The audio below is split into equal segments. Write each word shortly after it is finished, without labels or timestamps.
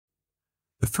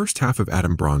The first half of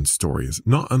Adam Braun's story is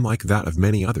not unlike that of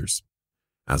many others.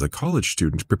 As a college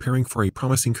student preparing for a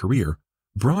promising career,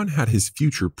 Braun had his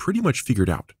future pretty much figured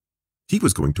out. He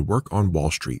was going to work on Wall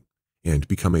Street and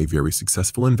become a very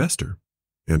successful investor.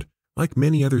 And like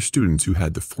many other students who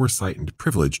had the foresight and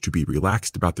privilege to be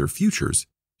relaxed about their futures,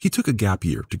 he took a gap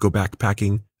year to go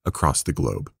backpacking across the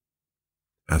globe.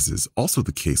 As is also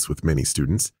the case with many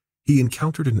students, he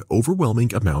encountered an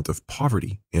overwhelming amount of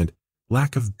poverty and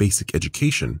lack of basic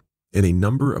education in a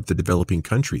number of the developing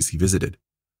countries he visited.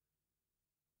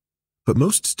 But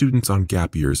most students on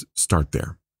gap years start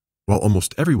there. While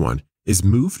almost everyone is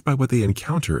moved by what they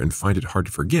encounter and find it hard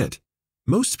to forget,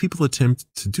 most people attempt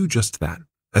to do just that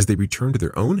as they return to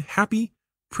their own happy,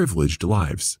 privileged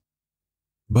lives.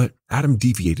 But Adam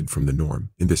deviated from the norm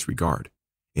in this regard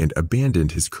and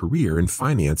abandoned his career in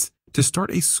finance to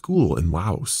start a school in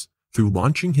Laos through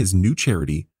launching his new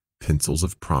charity, Pencils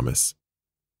of Promise.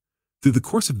 Through the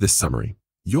course of this summary,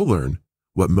 you'll learn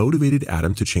what motivated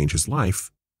Adam to change his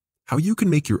life, how you can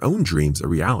make your own dreams a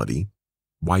reality,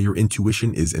 why your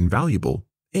intuition is invaluable,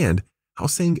 and how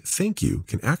saying thank you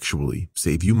can actually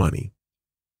save you money.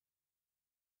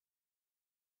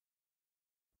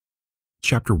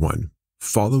 Chapter 1.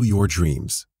 Follow your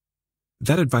dreams.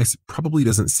 That advice probably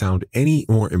doesn't sound any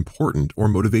more important or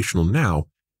motivational now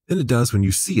than it does when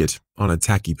you see it on a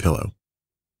tacky pillow.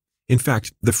 In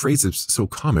fact, the phrase is so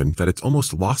common that it's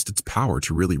almost lost its power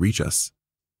to really reach us.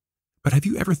 But have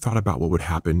you ever thought about what would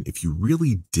happen if you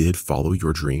really did follow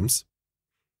your dreams?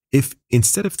 If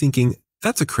instead of thinking,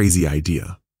 that's a crazy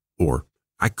idea, or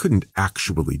I couldn't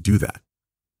actually do that,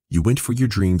 you went for your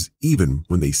dreams even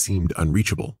when they seemed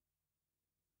unreachable.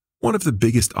 One of the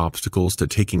biggest obstacles to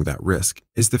taking that risk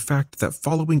is the fact that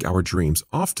following our dreams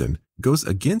often goes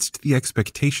against the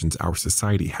expectations our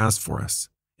society has for us,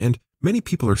 and many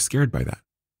people are scared by that.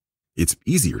 It's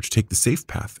easier to take the safe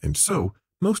path, and so,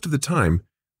 most of the time,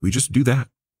 we just do that.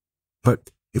 But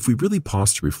if we really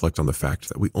pause to reflect on the fact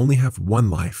that we only have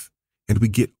one life, and we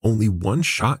get only one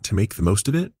shot to make the most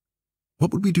of it,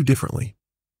 what would we do differently?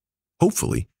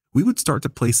 Hopefully, we would start to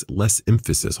place less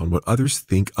emphasis on what others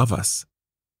think of us.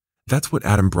 That's what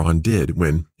Adam Braun did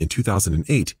when, in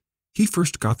 2008, he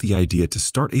first got the idea to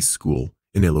start a school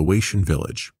in a Laotian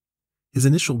village. His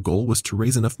initial goal was to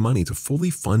raise enough money to fully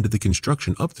fund the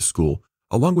construction of the school,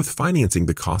 along with financing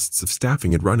the costs of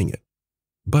staffing and running it.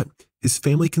 But his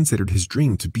family considered his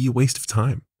dream to be a waste of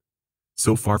time.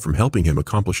 So far from helping him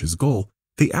accomplish his goal,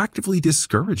 they actively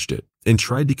discouraged it and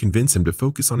tried to convince him to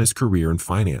focus on his career in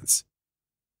finance.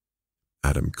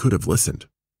 Adam could have listened.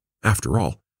 After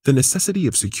all, the necessity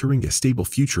of securing a stable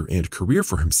future and career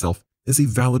for himself is a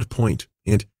valid point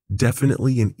and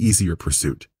definitely an easier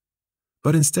pursuit.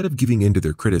 But instead of giving in to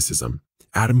their criticism,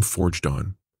 Adam forged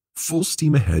on, full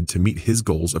steam ahead to meet his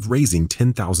goals of raising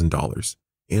 $10,000.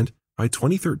 And by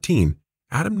 2013,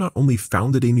 Adam not only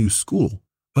founded a new school,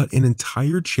 but an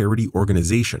entire charity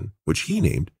organization, which he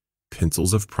named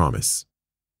Pencils of Promise.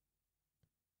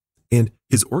 And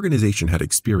his organization had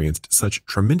experienced such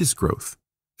tremendous growth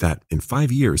that in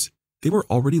 5 years, they were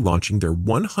already launching their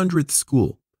 100th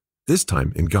school, this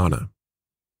time in Ghana.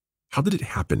 How did it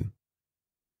happen?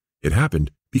 It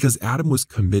happened because Adam was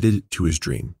committed to his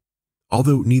dream.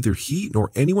 Although neither he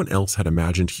nor anyone else had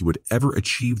imagined he would ever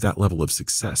achieve that level of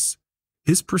success,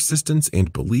 his persistence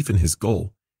and belief in his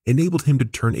goal enabled him to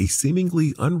turn a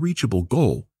seemingly unreachable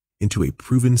goal into a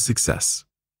proven success.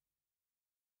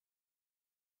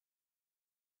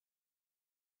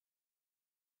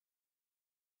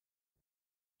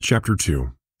 Chapter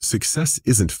 2. Success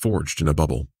isn't forged in a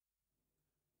bubble.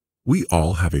 We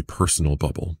all have a personal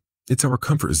bubble. It's our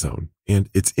comfort zone, and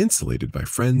it's insulated by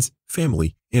friends,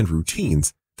 family, and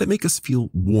routines that make us feel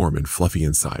warm and fluffy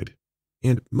inside.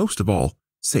 And most of all,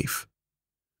 safe.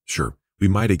 Sure, we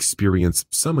might experience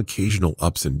some occasional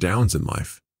ups and downs in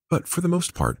life, but for the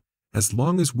most part, as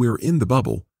long as we're in the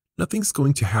bubble, nothing's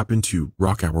going to happen to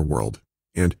rock our world.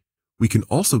 And we can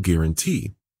also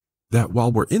guarantee that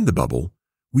while we're in the bubble,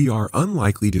 we are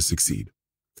unlikely to succeed.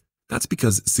 That's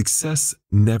because success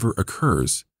never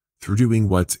occurs through doing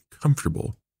what's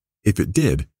comfortable. If it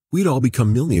did, we'd all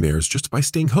become millionaires just by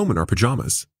staying home in our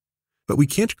pajamas. But we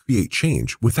can't create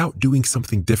change without doing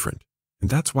something different, and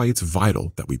that's why it's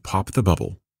vital that we pop the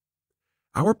bubble.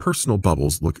 Our personal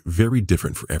bubbles look very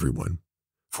different for everyone.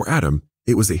 For Adam,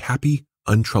 it was a happy,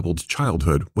 untroubled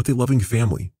childhood with a loving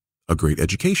family, a great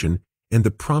education, and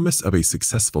the promise of a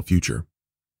successful future.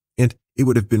 And it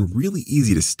would have been really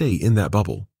easy to stay in that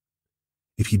bubble.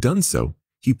 If he'd done so,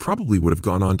 he probably would have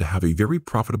gone on to have a very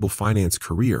profitable finance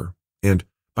career and,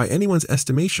 by anyone's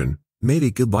estimation, made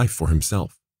a good life for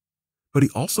himself. but he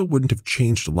also wouldn't have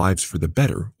changed lives for the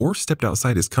better or stepped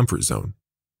outside his comfort zone.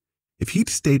 If he'd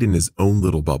stayed in his own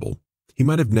little bubble, he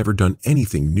might have never done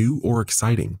anything new or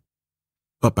exciting.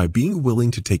 But by being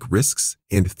willing to take risks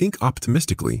and think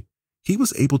optimistically, he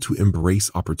was able to embrace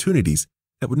opportunities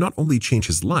that would not only change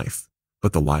his life,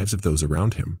 but the lives of those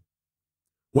around him.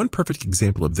 One perfect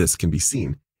example of this can be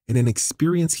seen in an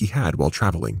experience he had while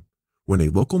traveling, when a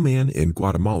local man in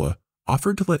Guatemala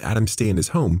offered to let Adam stay in his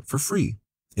home for free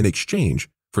in exchange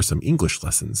for some English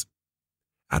lessons.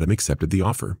 Adam accepted the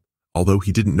offer, although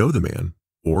he didn't know the man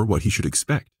or what he should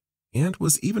expect, and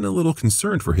was even a little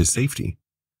concerned for his safety.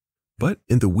 But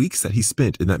in the weeks that he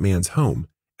spent in that man's home,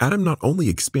 Adam not only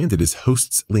expanded his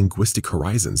host's linguistic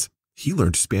horizons, he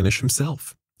learned Spanish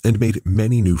himself and made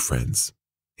many new friends.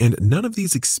 And none of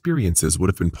these experiences would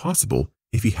have been possible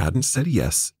if he hadn't said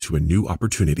yes to a new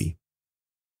opportunity.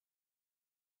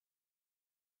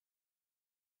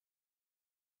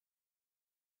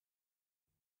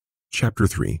 Chapter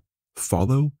 3.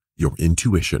 Follow your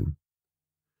intuition.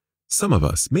 Some of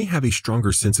us may have a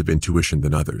stronger sense of intuition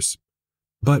than others,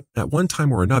 but at one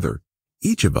time or another,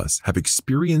 each of us have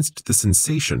experienced the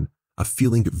sensation of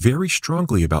feeling very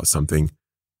strongly about something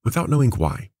without knowing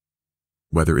why.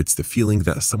 Whether it's the feeling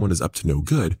that someone is up to no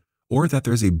good or that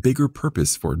there's a bigger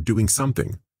purpose for doing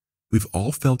something, we've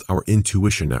all felt our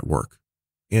intuition at work.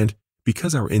 And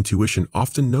because our intuition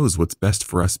often knows what's best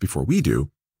for us before we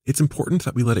do, it's important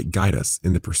that we let it guide us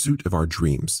in the pursuit of our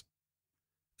dreams.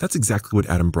 That's exactly what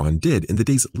Adam Braun did in the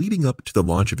days leading up to the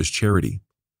launch of his charity.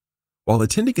 While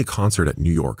attending a concert at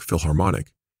New York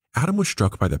Philharmonic, Adam was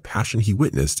struck by the passion he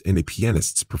witnessed in a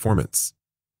pianist's performance.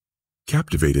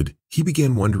 Captivated, he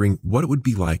began wondering what it would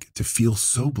be like to feel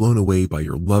so blown away by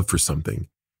your love for something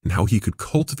and how he could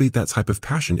cultivate that type of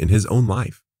passion in his own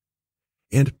life.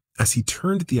 And as he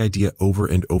turned the idea over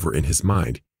and over in his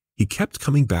mind, he kept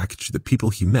coming back to the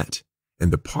people he met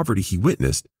and the poverty he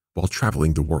witnessed while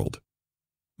traveling the world.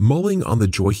 Mulling on the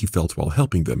joy he felt while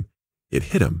helping them, it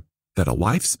hit him that a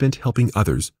life spent helping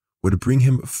others would bring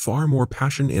him far more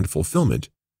passion and fulfillment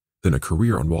than a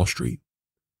career on Wall Street.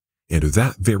 And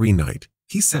that very night,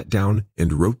 he sat down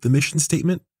and wrote the mission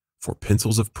statement for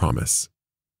Pencils of Promise.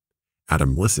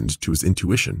 Adam listened to his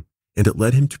intuition, and it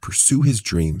led him to pursue his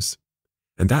dreams.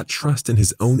 And that trust in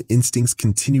his own instincts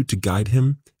continued to guide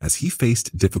him as he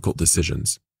faced difficult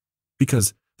decisions.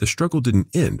 Because the struggle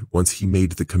didn't end once he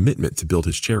made the commitment to build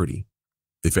his charity.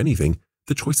 If anything,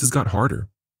 the choices got harder.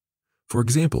 For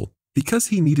example, because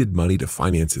he needed money to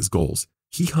finance his goals,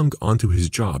 he hung onto his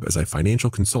job as a financial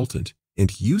consultant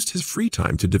and used his free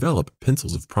time to develop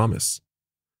Pencils of Promise.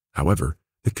 However,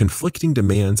 the conflicting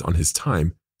demands on his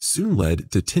time soon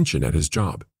led to tension at his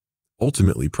job,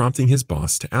 ultimately prompting his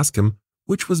boss to ask him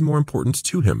which was more important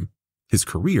to him, his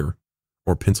career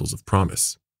or Pencils of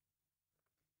Promise.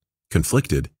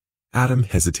 Conflicted, Adam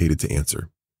hesitated to answer,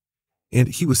 and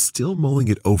he was still mulling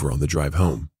it over on the drive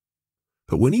home.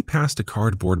 But when he passed a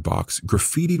cardboard box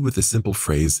graffitied with the simple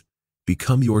phrase,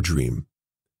 "Become your dream,"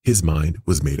 his mind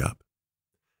was made up.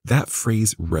 That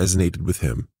phrase resonated with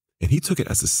him, and he took it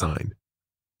as a sign.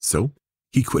 So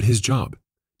he quit his job,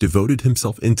 devoted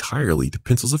himself entirely to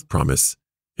Pencils of Promise,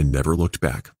 and never looked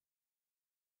back.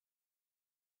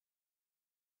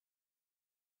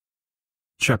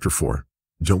 Chapter 4.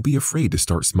 Don't be afraid to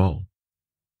start small.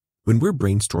 When we're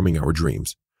brainstorming our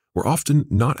dreams, we're often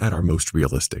not at our most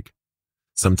realistic.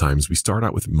 Sometimes we start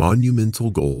out with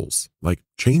monumental goals, like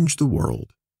change the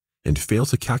world, and fail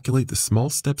to calculate the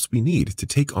small steps we need to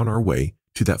take on our way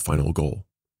to that final goal.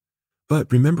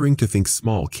 But remembering to think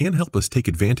small can help us take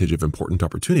advantage of important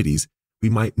opportunities we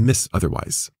might miss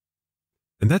otherwise.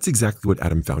 And that's exactly what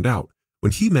Adam found out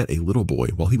when he met a little boy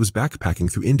while he was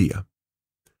backpacking through India.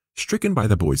 Stricken by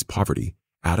the boy's poverty,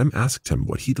 Adam asked him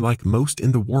what he'd like most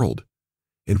in the world,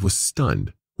 and was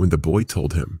stunned when the boy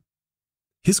told him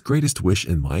his greatest wish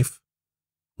in life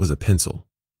was a pencil.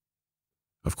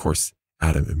 Of course,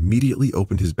 Adam immediately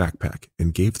opened his backpack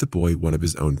and gave the boy one of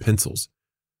his own pencils,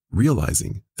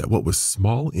 realizing that what was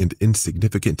small and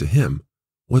insignificant to him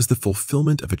was the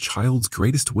fulfillment of a child's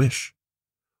greatest wish.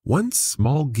 One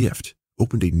small gift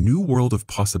opened a new world of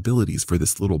possibilities for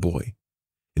this little boy,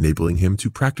 enabling him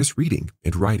to practice reading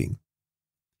and writing.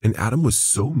 And Adam was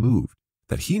so moved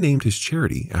that he named his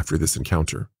charity after this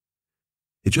encounter.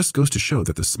 It just goes to show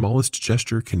that the smallest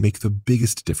gesture can make the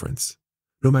biggest difference,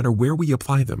 no matter where we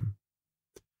apply them.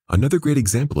 Another great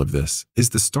example of this is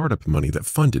the startup money that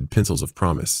funded Pencils of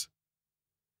Promise.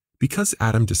 Because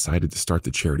Adam decided to start the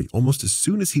charity almost as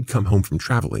soon as he'd come home from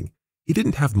traveling, he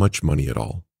didn't have much money at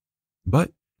all.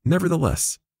 But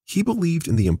nevertheless, he believed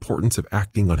in the importance of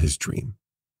acting on his dream.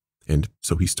 and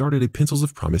so he started a Pencils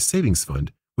of Promise savings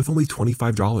fund with only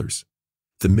 $25,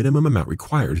 the minimum amount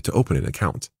required to open an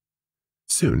account.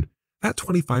 Soon, that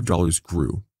 $25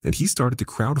 grew, and he started to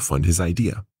crowdfund his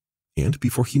idea. And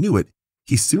before he knew it,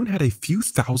 he soon had a few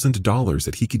 $1,000s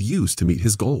that he could use to meet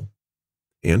his goal.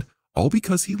 And all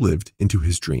because he lived into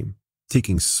his dream,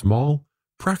 taking small,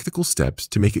 practical steps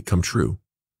to make it come true.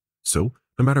 So,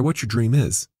 no matter what your dream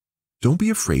is, don't be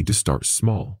afraid to start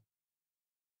small.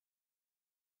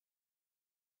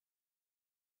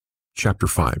 Chapter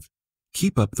 5.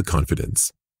 Keep up the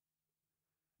confidence.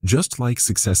 Just like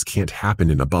success can't happen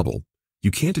in a bubble,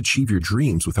 you can't achieve your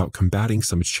dreams without combating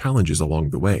some challenges along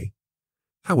the way.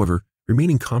 However,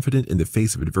 remaining confident in the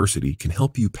face of adversity can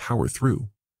help you power through.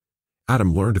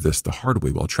 Adam learned this the hard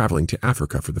way while traveling to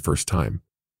Africa for the first time.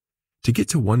 To get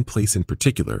to one place in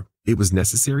particular, it was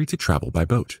necessary to travel by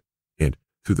boat, and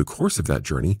through the course of that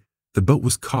journey, the boat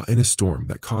was caught in a storm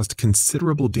that caused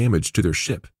considerable damage to their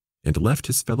ship and left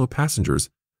his fellow passengers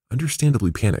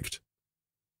understandably panicked.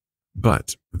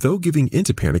 But though giving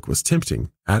into panic was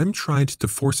tempting, Adam tried to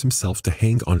force himself to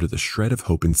hang onto the shred of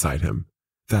hope inside him,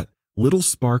 that little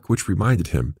spark which reminded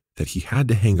him that he had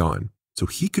to hang on so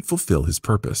he could fulfill his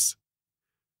purpose.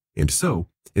 And so,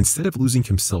 instead of losing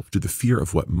himself to the fear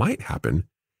of what might happen,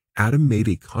 Adam made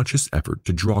a conscious effort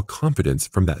to draw confidence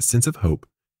from that sense of hope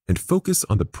and focus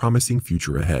on the promising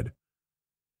future ahead.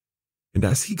 And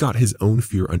as he got his own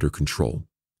fear under control,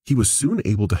 he was soon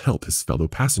able to help his fellow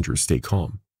passengers stay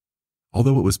calm.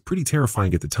 Although it was pretty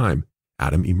terrifying at the time,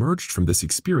 Adam emerged from this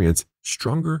experience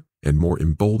stronger and more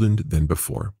emboldened than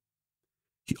before.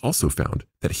 He also found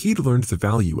that he'd learned the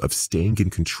value of staying in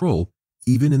control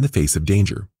even in the face of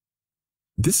danger.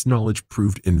 This knowledge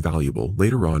proved invaluable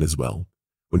later on as well,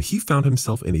 when he found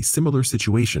himself in a similar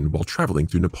situation while traveling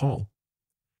through Nepal.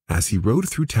 As he rode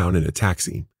through town in a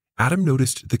taxi, Adam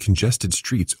noticed the congested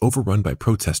streets overrun by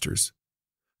protesters,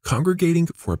 congregating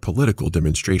for a political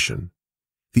demonstration.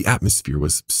 The atmosphere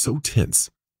was so tense,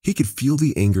 he could feel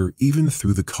the anger even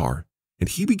through the car, and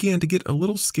he began to get a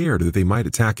little scared that they might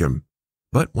attack him.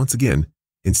 But once again,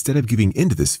 instead of giving in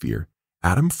to this fear,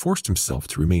 Adam forced himself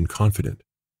to remain confident.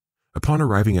 Upon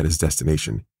arriving at his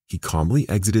destination, he calmly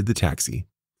exited the taxi,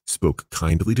 spoke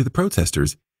kindly to the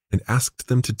protesters, and asked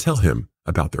them to tell him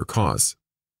about their cause.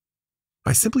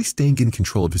 By simply staying in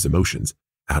control of his emotions,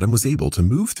 Adam was able to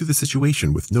move through the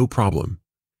situation with no problem,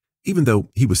 even though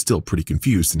he was still pretty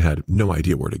confused and had no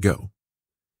idea where to go.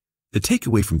 The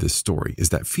takeaway from this story is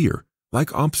that fear,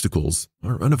 like obstacles,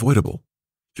 are unavoidable.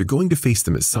 You're going to face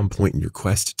them at some point in your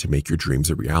quest to make your dreams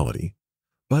a reality.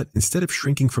 But instead of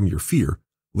shrinking from your fear,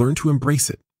 learn to embrace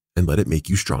it and let it make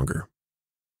you stronger.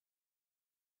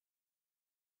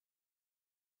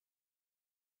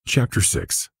 Chapter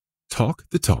 6. Talk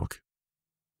the talk.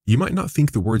 You might not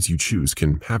think the words you choose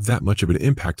can have that much of an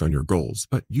impact on your goals,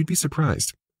 but you'd be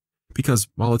surprised. Because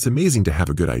while it's amazing to have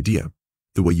a good idea,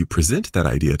 the way you present that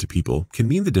idea to people can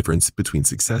mean the difference between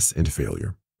success and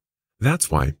failure.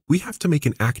 That's why we have to make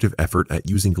an active effort at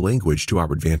using language to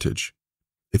our advantage.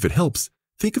 If it helps,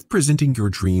 think of presenting your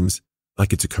dreams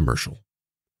like it's a commercial.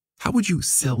 How would you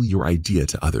sell your idea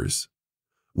to others?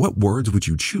 What words would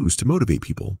you choose to motivate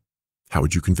people? How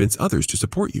would you convince others to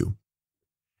support you?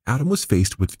 Adam was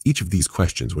faced with each of these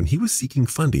questions when he was seeking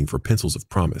funding for Pencils of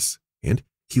Promise, and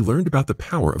he learned about the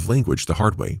power of language the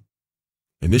hard way.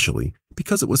 Initially,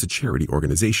 because it was a charity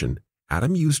organization,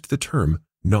 Adam used the term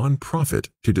non-profit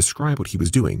to describe what he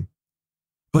was doing.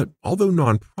 But although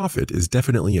non-profit is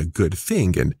definitely a good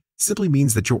thing and simply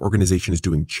means that your organization is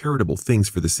doing charitable things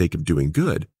for the sake of doing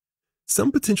good,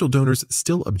 some potential donors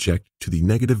still object to the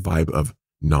negative vibe of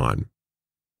non.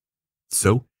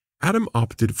 So, Adam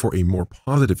opted for a more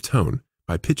positive tone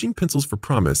by pitching Pencils for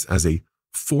Promise as a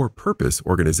for-purpose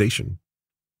organization.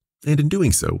 And in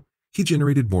doing so, he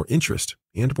generated more interest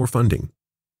and more funding.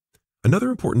 Another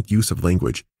important use of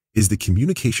language is the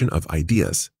communication of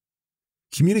ideas.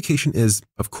 Communication is,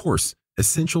 of course,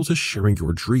 essential to sharing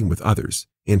your dream with others,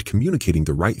 and communicating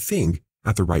the right thing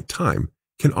at the right time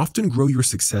can often grow your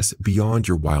success beyond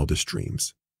your wildest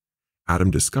dreams.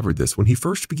 Adam discovered this when he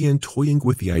first began toying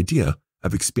with the idea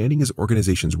of expanding his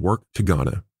organization's work to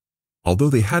Ghana. Although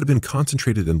they had been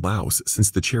concentrated in Laos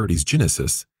since the charity's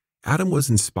genesis, Adam was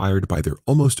inspired by their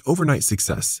almost overnight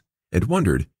success and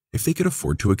wondered if they could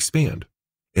afford to expand.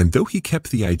 And though he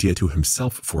kept the idea to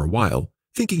himself for a while,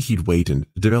 thinking he'd wait and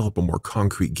develop a more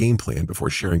concrete game plan before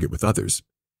sharing it with others,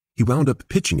 he wound up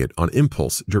pitching it on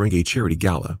impulse during a charity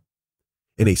gala.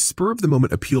 In a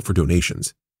spur-of-the-moment appeal for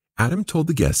donations, Adam told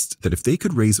the guests that if they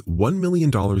could raise $1 million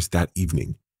that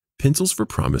evening, Pencils for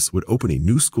Promise would open a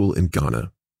new school in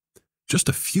Ghana. Just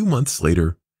a few months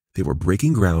later, They were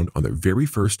breaking ground on their very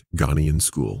first Ghanaian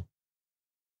school.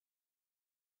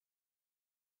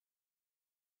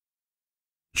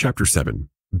 Chapter 7.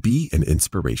 Be an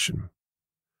inspiration.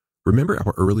 Remember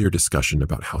our earlier discussion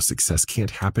about how success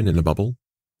can't happen in a bubble?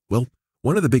 Well,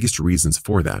 one of the biggest reasons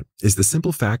for that is the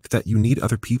simple fact that you need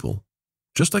other people.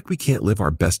 Just like we can't live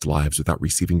our best lives without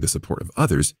receiving the support of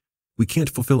others, we can't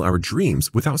fulfill our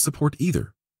dreams without support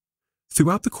either.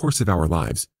 Throughout the course of our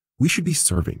lives, we should be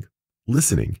serving,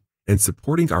 listening, and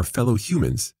supporting our fellow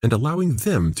humans and allowing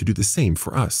them to do the same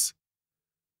for us.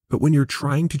 But when you're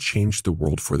trying to change the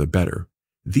world for the better,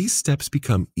 these steps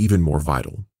become even more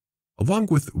vital, along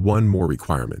with one more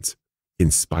requirement: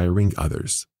 inspiring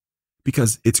others.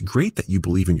 Because it's great that you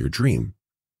believe in your dream,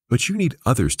 but you need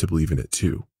others to believe in it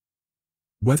too.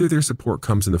 Whether their support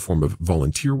comes in the form of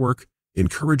volunteer work,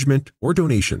 encouragement, or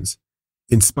donations,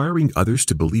 inspiring others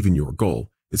to believe in your goal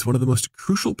is one of the most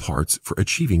crucial parts for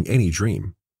achieving any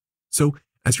dream. So,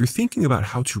 as you're thinking about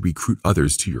how to recruit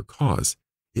others to your cause,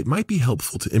 it might be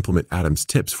helpful to implement Adam's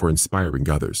tips for inspiring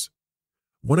others.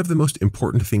 One of the most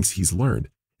important things he's learned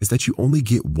is that you only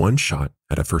get one shot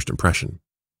at a first impression.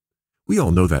 We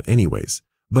all know that anyways,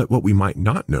 but what we might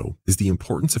not know is the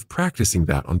importance of practicing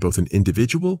that on both an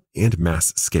individual and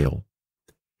mass scale.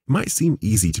 It might seem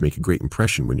easy to make a great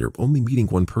impression when you're only meeting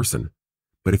one person,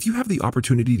 but if you have the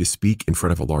opportunity to speak in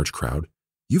front of a large crowd,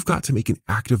 you've got to make an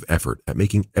active effort at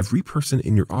making every person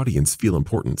in your audience feel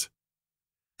important.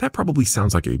 That probably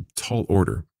sounds like a tall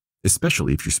order,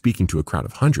 especially if you're speaking to a crowd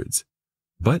of hundreds,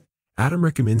 but Adam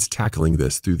recommends tackling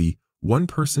this through the one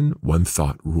person, one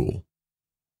thought rule.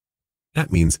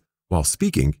 That means, while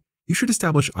speaking, you should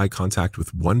establish eye contact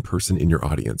with one person in your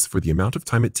audience for the amount of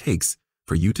time it takes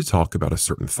for you to talk about a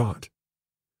certain thought.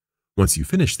 Once you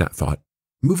finish that thought,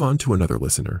 move on to another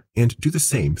listener and do the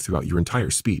same throughout your entire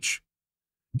speech.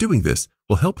 Doing this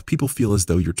will help people feel as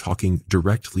though you're talking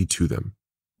directly to them,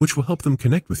 which will help them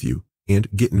connect with you and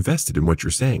get invested in what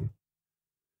you're saying.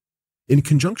 In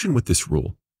conjunction with this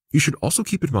rule, you should also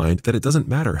keep in mind that it doesn't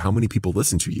matter how many people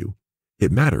listen to you.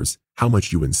 It matters how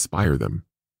much you inspire them.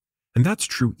 And that's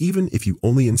true even if you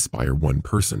only inspire one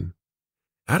person.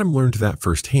 Adam learned that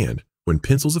firsthand when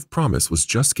Pencils of Promise was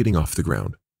just getting off the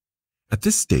ground. At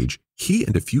this stage, he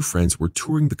and a few friends were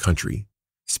touring the country,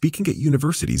 speaking at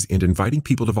universities and inviting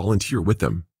people to volunteer with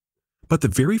them. But the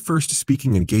very first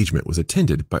speaking engagement was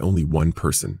attended by only one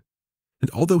person. And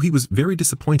although he was very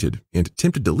disappointed and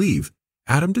tempted to leave,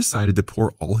 Adam decided to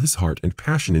pour all his heart and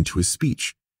passion into his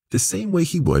speech, the same way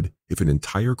he would if an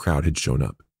entire crowd had shown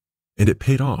up. And it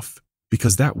paid off,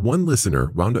 because that one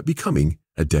listener wound up becoming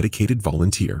a dedicated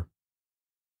volunteer.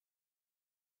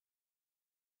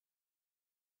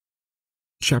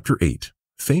 Chapter 8.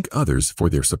 Thank others for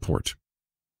their support.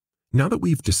 Now that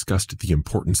we've discussed the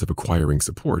importance of acquiring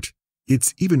support,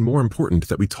 it's even more important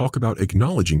that we talk about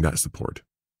acknowledging that support.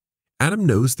 Adam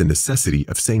knows the necessity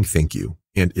of saying thank you,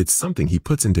 and it's something he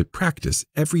puts into practice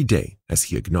every day as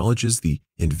he acknowledges the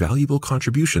invaluable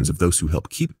contributions of those who help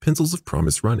keep Pencils of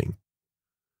Promise running.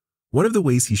 One of the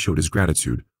ways he showed his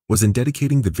gratitude was in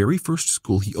dedicating the very first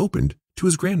school he opened to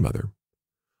his grandmother.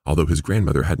 Although his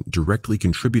grandmother hadn't directly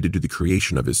contributed to the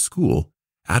creation of his school,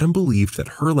 Adam believed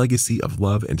that her legacy of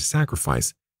love and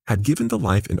sacrifice had given the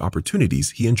life and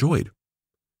opportunities he enjoyed.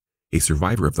 A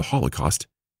survivor of the Holocaust,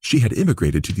 she had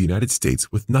immigrated to the United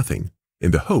States with nothing,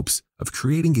 in the hopes of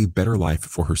creating a better life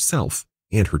for herself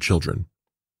and her children.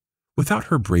 Without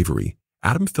her bravery,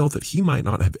 Adam felt that he might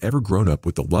not have ever grown up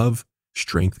with the love,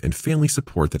 strength, and family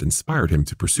support that inspired him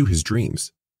to pursue his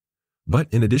dreams. But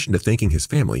in addition to thanking his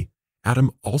family,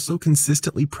 Adam also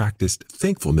consistently practiced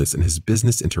thankfulness in his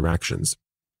business interactions.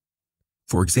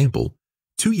 For example,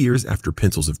 2 years after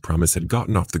Pencils of Promise had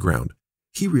gotten off the ground,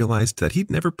 he realized that he'd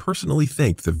never personally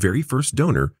thanked the very first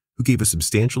donor who gave a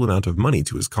substantial amount of money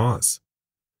to his cause.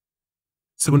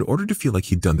 So in order to feel like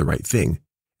he'd done the right thing,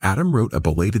 Adam wrote a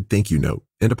belated thank you note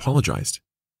and apologized.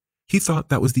 He thought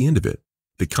that was the end of it.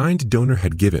 The kind donor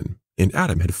had given, and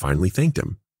Adam had finally thanked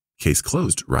him. Case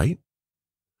closed, right?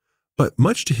 But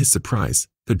much to his surprise,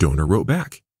 the donor wrote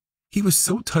back. He was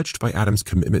so touched by Adam's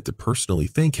commitment to personally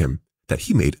thank him that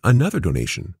he made another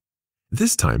donation,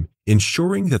 this time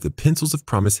ensuring that the Pencils of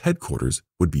Promise headquarters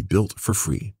would be built for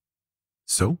free.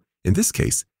 So, in this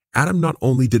case, Adam not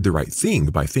only did the right thing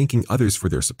by thanking others for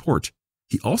their support,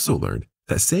 he also learned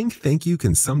that saying thank you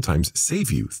can sometimes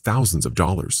save you thousands of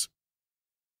dollars.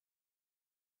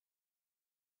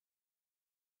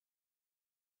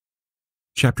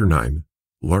 Chapter 9.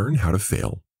 Learn how to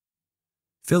fail.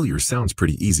 Failure sounds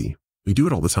pretty easy. We do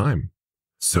it all the time.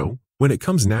 So, when it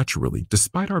comes naturally,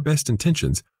 despite our best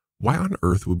intentions, why on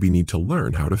earth would we need to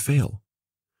learn how to fail?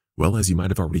 Well, as you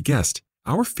might have already guessed,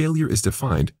 our failure is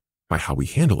defined by how we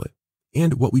handle it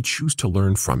and what we choose to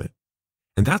learn from it.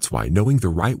 And that's why knowing the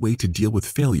right way to deal with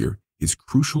failure is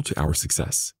crucial to our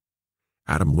success.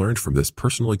 Adam learned from this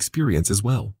personal experience as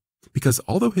well, because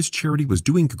although his charity was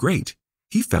doing great,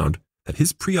 he found that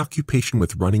his preoccupation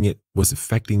with running it was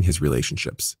affecting his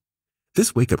relationships.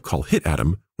 This wake-up call hit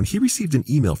Adam when he received an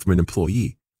email from an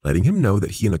employee letting him know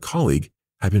that he and a colleague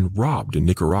had been robbed in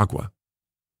Nicaragua.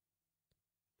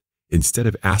 Instead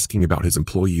of asking about his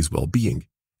employees' well-being,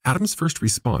 Adam's first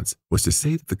response was to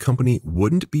say that the company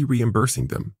wouldn't be reimbursing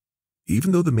them,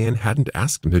 even though the man hadn't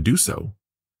asked him to do so.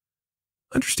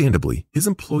 Understandably, his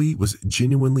employee was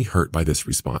genuinely hurt by this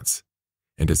response,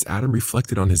 and as Adam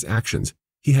reflected on his actions,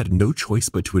 he had no choice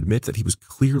but to admit that he was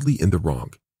clearly in the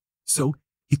wrong. So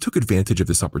he took advantage of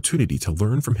this opportunity to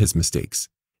learn from his mistakes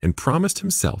and promised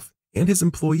himself and his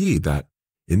employee that,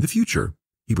 in the future,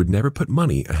 he would never put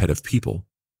money ahead of people.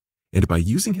 And by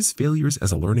using his failures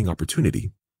as a learning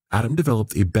opportunity, Adam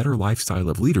developed a better lifestyle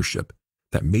of leadership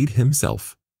that made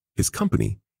himself, his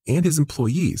company, and his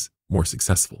employees more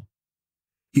successful.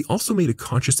 He also made a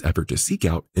conscious effort to seek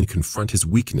out and confront his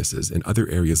weaknesses in other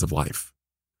areas of life.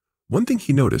 One thing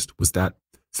he noticed was that,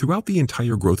 throughout the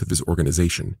entire growth of his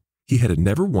organization, he had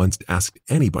never once asked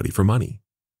anybody for money.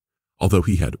 Although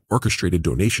he had orchestrated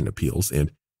donation appeals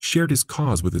and shared his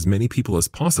cause with as many people as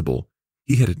possible,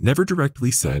 he had never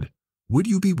directly said, "Would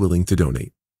you be willing to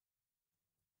donate?"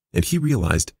 And he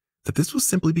realized that this was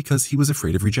simply because he was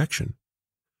afraid of rejection.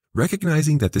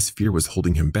 Recognizing that this fear was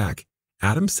holding him back,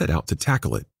 Adam set out to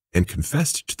tackle it and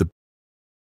confessed to the